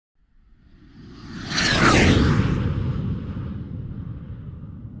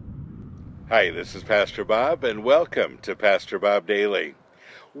Hi, this is Pastor Bob, and welcome to Pastor Bob Daily.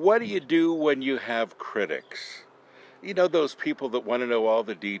 What do you do when you have critics? You know, those people that want to know all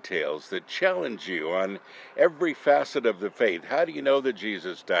the details, that challenge you on every facet of the faith. How do you know that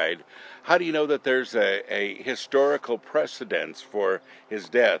Jesus died? How do you know that there's a historical precedence for his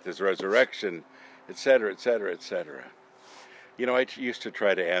death, his resurrection, etc., etc., etc.? You know, I used to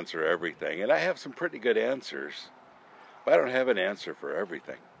try to answer everything, and I have some pretty good answers, but I don't have an answer for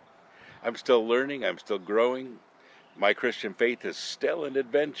everything. I'm still learning, I'm still growing. My Christian faith is still an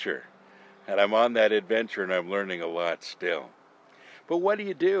adventure, and I'm on that adventure and I'm learning a lot still. But what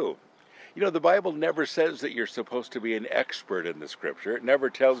do? You know, the Bible never says that you're supposed to be an expert in the Scripture. It never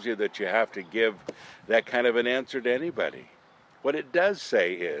tells you that you have to give that kind of an answer to anybody. What it does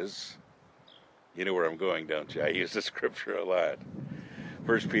say is, you know where I'm going, don't you? I use the Scripture a lot.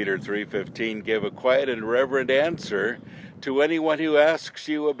 1 Peter 3:15, give a quiet and reverent answer to anyone who asks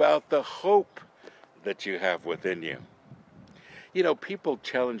you about the hope that you have within you. You know, people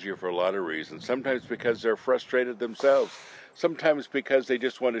challenge you for a lot of reasons, sometimes because they're frustrated themselves, sometimes because they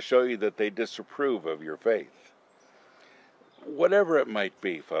just want to show you that they disapprove of your faith. Whatever it might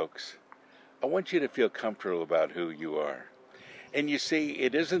be, folks, I want you to feel comfortable about who you are. And you see,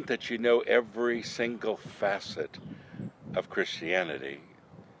 it isn't that you know every single facet of Christianity.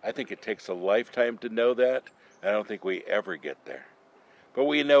 I think it takes a lifetime to know that. I don't think we ever get there. But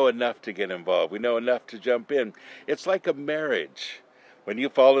we know enough to get involved. We know enough to jump in. It's like a marriage. When you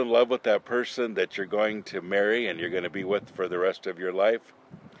fall in love with that person that you're going to marry and you're going to be with for the rest of your life,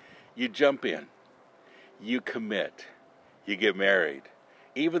 you jump in. You commit. You get married.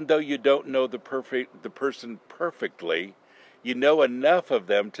 Even though you don't know the person perfectly, you know enough of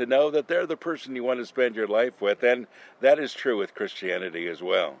them to know that they're the person you want to spend your life with, and that is true with Christianity as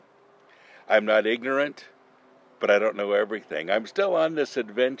well. I'm not ignorant, but I don't know everything. I'm still on this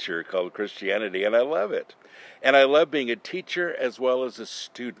adventure called Christianity, and I love it. And I love being a teacher as well as a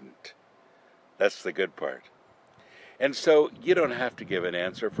student. That's the good part. And so you don't have to give an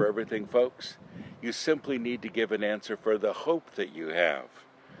answer for everything, folks. You simply need to give an answer for the hope that you have.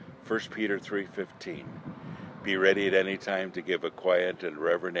 1 Peter 3:15. Be ready at any time to give a quiet and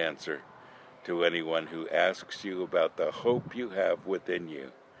reverent answer to anyone who asks you about the hope you have within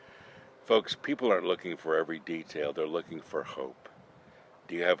you. Folks, people aren't looking for every detail. They're looking for hope.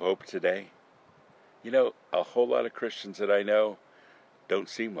 Do you have hope today? You know, a whole lot of Christians that I know don't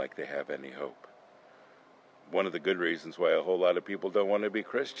seem like they have any hope. One of the good reasons why a whole lot of people don't want to be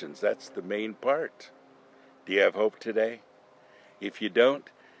Christians. That's the main part. Do you have hope today? If you don't,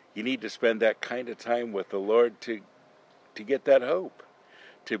 you need to spend that kind of time with the Lord to get that hope,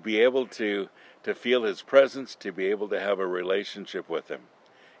 to be able to feel His presence, to be able to have a relationship with Him.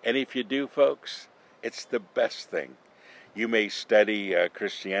 And if you do, folks, it's the best thing. You may study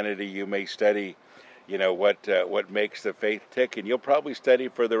Christianity, you may study, you know, what makes the faith tick, and you'll probably study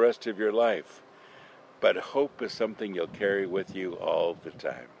for the rest of your life. But hope is something you'll carry with you all the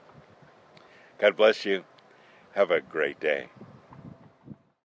time. God bless you. Have a great day.